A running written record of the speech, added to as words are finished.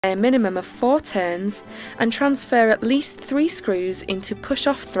a minimum of 4 turns and transfer at least 3 screws into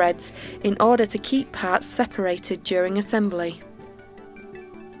push-off threads in order to keep parts separated during assembly.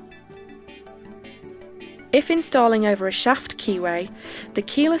 If installing over a shaft keyway, the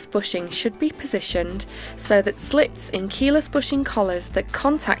keyless bushing should be positioned so that slits in keyless bushing collars that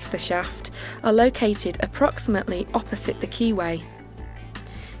contact the shaft are located approximately opposite the keyway.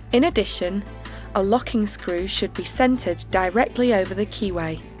 In addition, a locking screw should be centred directly over the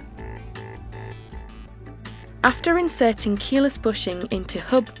keyway. After inserting keyless bushing into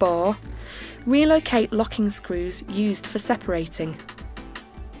hub bore, relocate locking screws used for separating.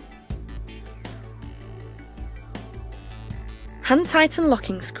 Hand tighten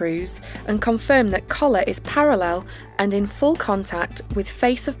locking screws and confirm that collar is parallel and in full contact with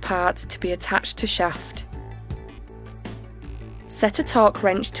face of part to be attached to shaft. Set a torque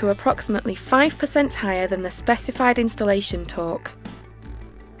wrench to approximately 5% higher than the specified installation torque.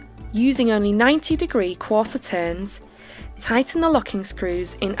 Using only 90-degree quarter turns, tighten the locking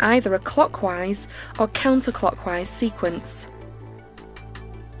screws in either a clockwise or counterclockwise sequence.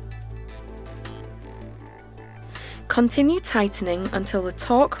 Continue tightening until the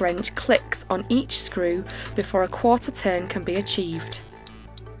torque wrench clicks on each screw before a quarter turn can be achieved.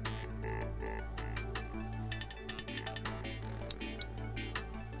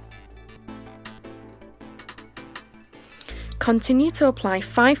 Continue to apply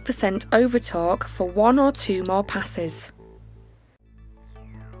 5% over torque for 1 or 2 more passes.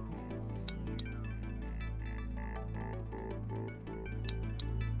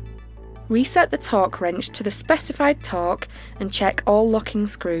 Reset the torque wrench to the specified torque and check all locking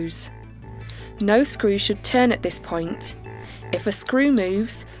screws. No screw should turn at this point. If a screw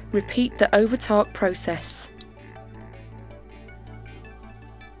moves, repeat the over torque process.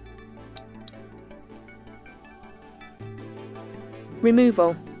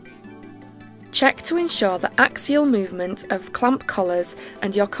 Removal. Check to ensure that axial movement of clamp collars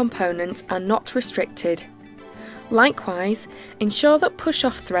and your components are not restricted. Likewise, ensure that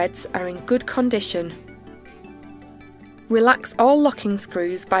push-off threads are in good condition. Relax all locking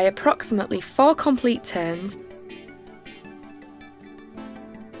screws by approximately 4 complete turns.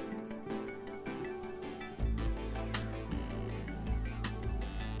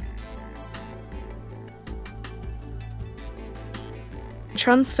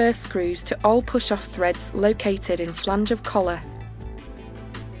 Transfer screws to all push-off threads located in flange of collar.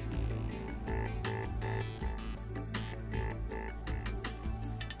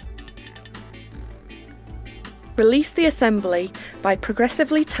 Release the assembly by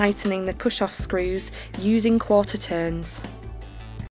progressively tightening the push-off screws using quarter turns.